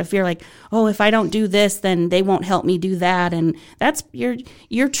things out of fear, like, oh, if I don't do this, then they won't help me do that. And that's,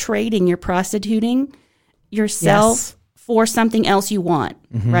 you're trading, you're prostituting yourself for something else you want,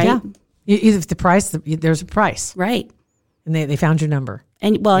 right? Yeah. If the price, there's a price. Right. And they found your number.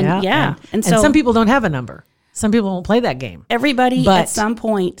 And And so some people don't have a number. Some people won't play that game. Everybody at some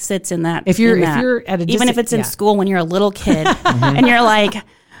point sits in that. If you're at a even if it's in school when you're a little kid and you're like,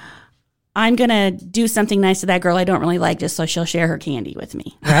 I'm gonna do something nice to that girl I don't really like just so she'll share her candy with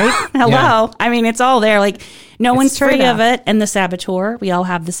me. Right? Hello. Yeah. I mean, it's all there. Like one's free off. of it. And the saboteur, we all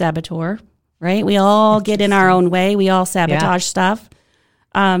have the saboteur, right? We all get in our own way. We all sabotage stuff.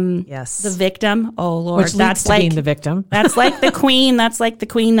 Yes. The victim. Oh Lord, which leads to being the victim. That's like the queen. That's like the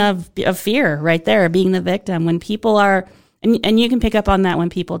queen of fear, right there. Being the victim. When people are, and you can pick up on that when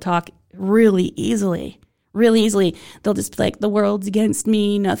people talk really easily. They'll just be like, the world's against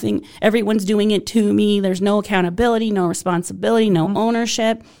me. Nothing. Everyone's doing it to me. There's no accountability, no responsibility, no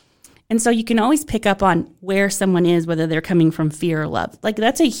ownership. And so you can always pick up on where someone is, whether they're coming from fear or love. Like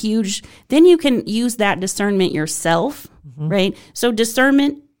that's a huge, then you can use that discernment yourself, right? So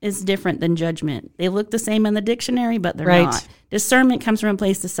discernment is different than judgment. They look the same in the dictionary, but they're not. Discernment comes from a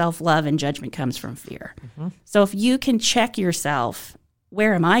place of self-love, and judgment comes from fear. So if you can check yourself,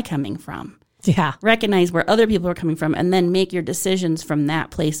 where am I coming from? Yeah. Recognize where other people are coming from, and then make your decisions from that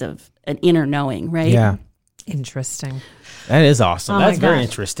place of an inner knowing, right? Yeah. Interesting. That is awesome. Oh That's my very gosh.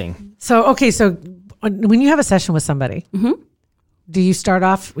 interesting. So when you have a session with somebody, do you start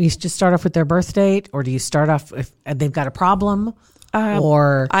off with their birth date, or do you start off if they've got a problem?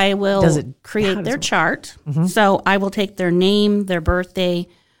 Or I will create their chart. So I will take their name, their birthday,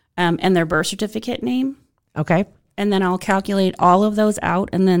 and their birth certificate name. Okay. And then I'll calculate all of those out,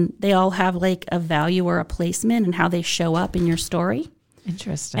 and then they all have like a value or a placement and how they show up in your story.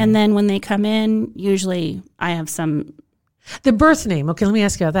 Interesting. And then when they come in, usually I have the birth name. Okay, let me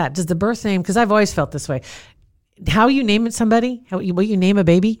ask you about that. Does the birth name, because I've always felt this way, how you name it somebody, what you name a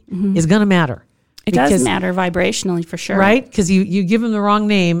baby is going to matter. It does matter vibrationally for sure. Right? Because you give them the wrong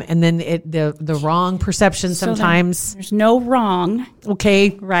name, and then the wrong perception sometimes. There's no wrong.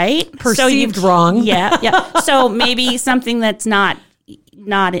 Okay. Right? Perceived wrong. Yeah. So maybe something that's not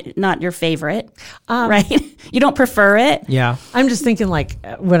your favorite, right? You don't prefer it. Yeah. I'm just thinking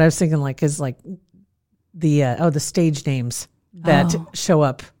what I was thinking is the stage names that show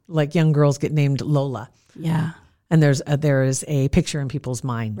up, like young girls get named Lola. Yeah. And there is a picture in people's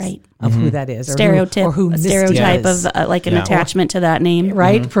minds right. of who that is. Stereotype is. of like an attachment to that name.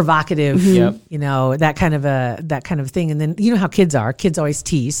 Right? Provocative. Yep. That kind of thing. And then you know how kids are. Kids always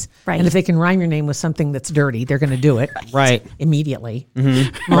tease. Right. And if they can rhyme your name with something that's dirty, they're going to do it. Right. Immediately.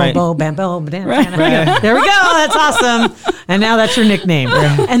 Right. Mombo, bambo, banana. There we go. That's awesome. And now that's your nickname.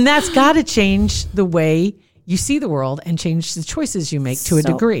 And that's got to change the way you see the world and change the choices you make to a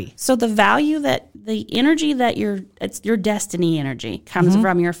degree. So the value the energy that it's your destiny energy comes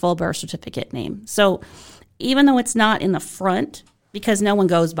from your full birth certificate name. So even though it's not in the front, because no one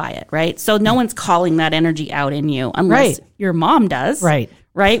goes by it, right? So no one's calling that energy out in you unless your mom does. Right.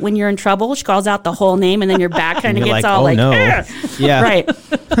 Right? When you're in trouble, she calls out the whole name, and then your back kind of gets all no. Yeah. Right.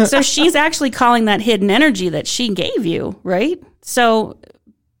 So she's actually calling that hidden energy that she gave you, right? So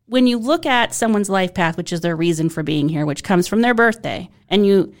when you look at someone's life path, which is their reason for being here, which comes from their birthday, and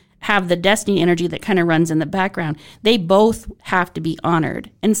you have the destiny energy that kind of runs in the background, they both have to be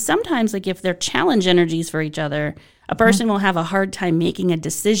honored. And sometimes, like if they're challenge energies for each other, a person will have a hard time making a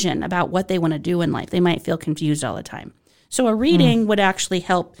decision about what they want to do in life. They might feel confused all the time. So a reading would actually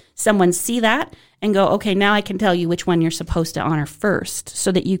help someone see that and go, okay, now I can tell you which one you're supposed to honor first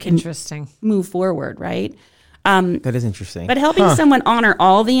so that you can move forward, right? That is interesting. But helping someone honor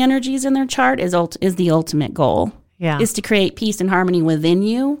all the energies in their chart is the ultimate goal. Yeah. Is to create peace and harmony within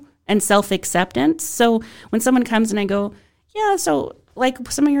you and self-acceptance. So when someone comes and I go, yeah, so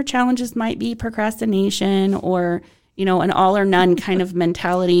like some of your challenges might be procrastination or, you know, an all or none kind of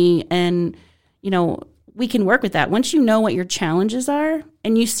mentality. And, you know, we can work with that. Once you know what your challenges are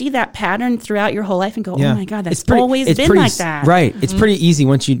and you see that pattern throughout your whole life and go, oh my God, that's always been like that. Right. It's pretty easy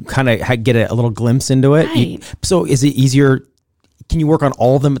once you kind of get a little glimpse into it. Right. So is it easier? Can you work on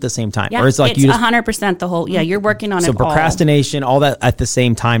all of them at the same time? Yeah, or is it like it's 100% the whole, you're working on it all. So procrastination, all that at the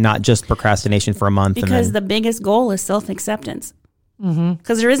same time, not just procrastination for a month. Because the biggest goal is self-acceptance.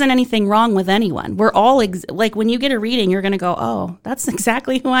 Because there isn't anything wrong with anyone. We're all, like when you get a reading, you're going to go, oh, that's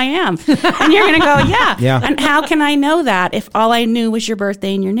exactly who I am. And you're going to go, yeah. And how can I know that if all I knew was your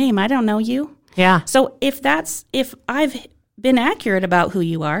birthday and your name? I don't know you. Yeah. So if I've been accurate about who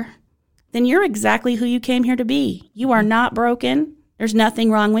you are, then you're exactly who you came here to be. You are not broken. There's nothing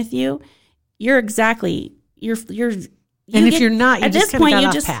wrong with you. You're exactly, you're and if you're not, you just kind of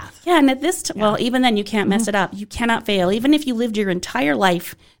got off path. Yeah, and at this, well, even then you can't mess it up. You cannot fail. Even if you lived your entire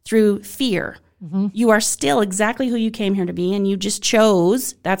life through fear, you are still exactly who you came here to be, and you just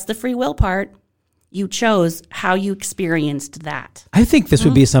chose, that's the free will part, you chose how you experienced that. I think this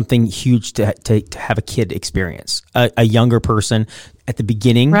would be something huge to have a kid experience, a younger person at the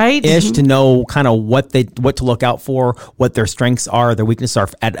beginning, ish, to know kind of what to look out for, what their strengths are, their weaknesses are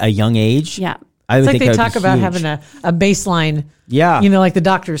at a young age. Yeah. It's like they talk about having a baseline. Yeah. You know, like the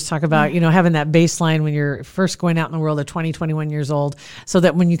doctors talk about, you know, having that baseline when you're first going out in the world at 20, 21 years old, so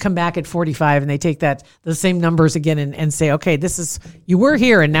that when you come back at 45 and they take the same numbers again and say, okay, you were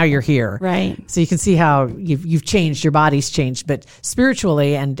here and now you're here. Right. So you can see how you've changed, your body's changed, but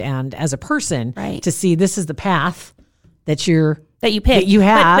spiritually and as a person, to see this is the path that you pick, that you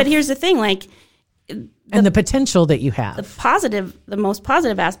have. But here's the thing, like, and the potential that you have. The most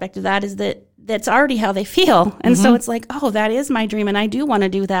positive aspect of that is that's already how they feel. And so it's like, oh, that is my dream and I do want to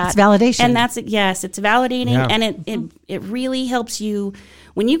do that. It's validation. And it's validating and it really helps you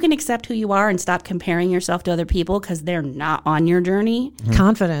when you can accept who you are and stop comparing yourself to other people because they're not on your journey.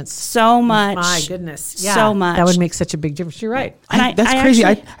 Confidence. So much. My goodness. Yeah. So much. That would make such a big difference. You're right. And that's crazy.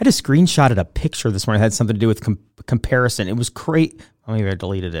 I had a screenshot of a picture this morning that had something to do with comparison. It was great. Oh, maybe I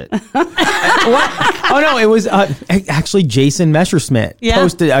deleted it. What? Oh no, it was actually Jason Messerschmidt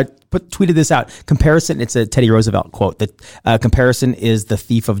tweeted this out. Comparison. It's a Teddy Roosevelt quote. That comparison is the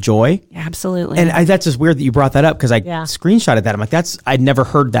thief of joy. Absolutely. And that's just weird that you brought that up because I screenshotted that. I'm like, I'd never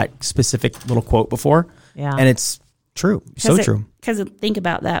heard that specific little quote before. Yeah, and it's true. So true. Because think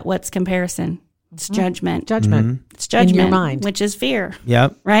about that. What's comparison? It's judgment. It's judgment in your mind, which is fear.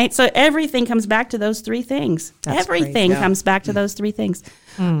 Yep. Right. So everything comes back to those three things. Everything comes back to those three things.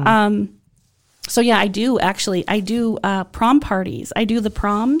 So yeah, I do prom parties. I do the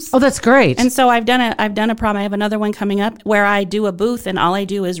proms. Oh, that's great. And so I've done a prom. I have another one coming up where I do a booth and all I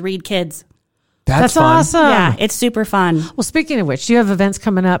do is read kids. That's fun. Awesome. Yeah, it's super fun. Well, speaking of which, do you have events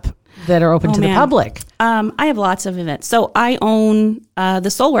coming up that are open to the public? I have lots of events. So I own the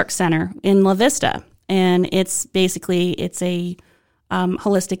Soulwork Center in La Vista, and it's a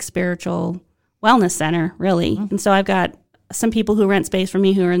holistic spiritual wellness center, really. And so I've got some people who rent space from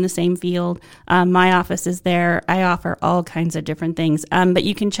me who are in the same field. My office is there. I offer all kinds of different things. But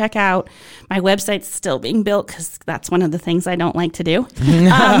you can check out my website's still being built because that's one of the things I don't like to do.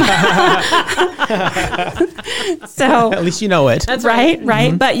 So at least you know it. That's right.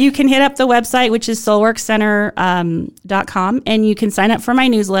 Mm-hmm. But you can hit up the website, which is soulworkcenter.com, and you can sign up for my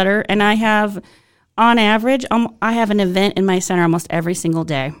newsletter. And I have, on average, I have an event in my center almost every single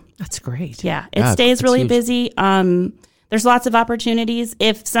day. That's great. Yeah, it stays really busy. There's lots of opportunities.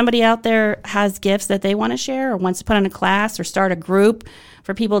 If somebody out there has gifts that they want to share or wants to put on a class or start a group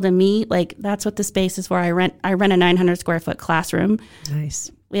for people to meet, like that's what the space is for. I rent a 900 square foot classroom. Nice.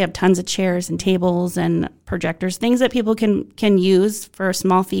 We have tons of chairs and tables and projectors, things that people can use for a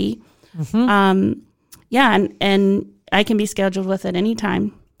small fee. And I can be scheduled with at any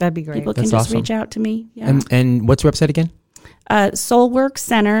time. That'd be great. People can just reach out to me. Yeah. And what's your website again? Soulwork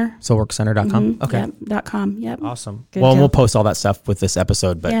Center. Soulworkcenter.com. Okay. Yep, .com. Yep. Awesome. Good Well, deal. we'll post all that stuff with this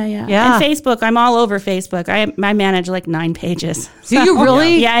episode. But Yeah. Yeah. And Facebook. I'm all over Facebook. I manage like 9 pages. Do you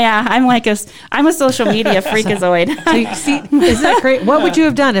really? Yeah. I'm like I'm a social media freakazoid. So you see, isn't that great? What would you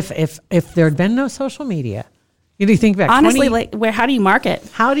have done if there had been no social media? You do think back. Honestly, 20 how do you market?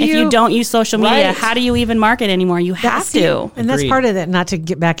 How do if you- you don't use social media? Right. How do you even market anymore? You have to. And that's Agreed. part of that, not to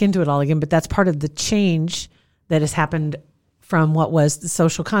get back into it all again, but that's part of the change that has happened from what was the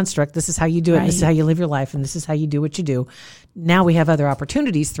social construct. This is how you do it. This is Right. how you live your life. And this is how you do what you do. Now we have other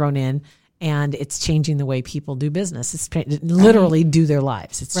opportunities thrown in, and it's changing the way people do business. It's literally do their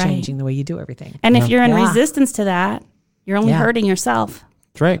lives. It's Right. changing the way you do everything. And if you're in Yeah. resistance to that, you're only Yeah. hurting yourself,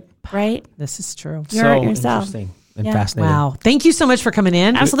 that's right. right? This is true. You're hurting yourself. Interesting and Yeah. fascinating. Wow. Thank you so much for coming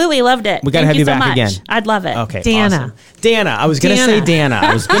in. Absolutely loved it. We gotta Thank have you so back much. again. I'd love it. Okay. Dana. Awesome. Dana. I was going to Dana. say Dana.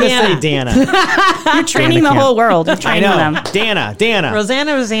 I was going to say Dana. You're training the Camp. whole world. You're I training know. them. Dana.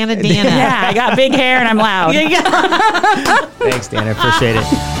 Rosanna, Dana. Yeah, I got big hair and I'm loud. Thanks, Dana. Appreciate it.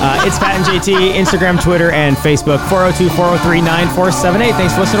 It's Pat and JT, Instagram, Twitter, and Facebook. 402-403-9478.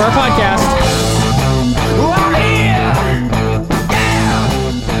 Thanks for listening to our podcast. Oh, yeah.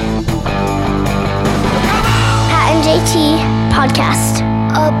 Pat and JT Podcast,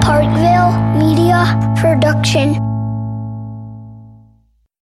 a Parkville Media Production.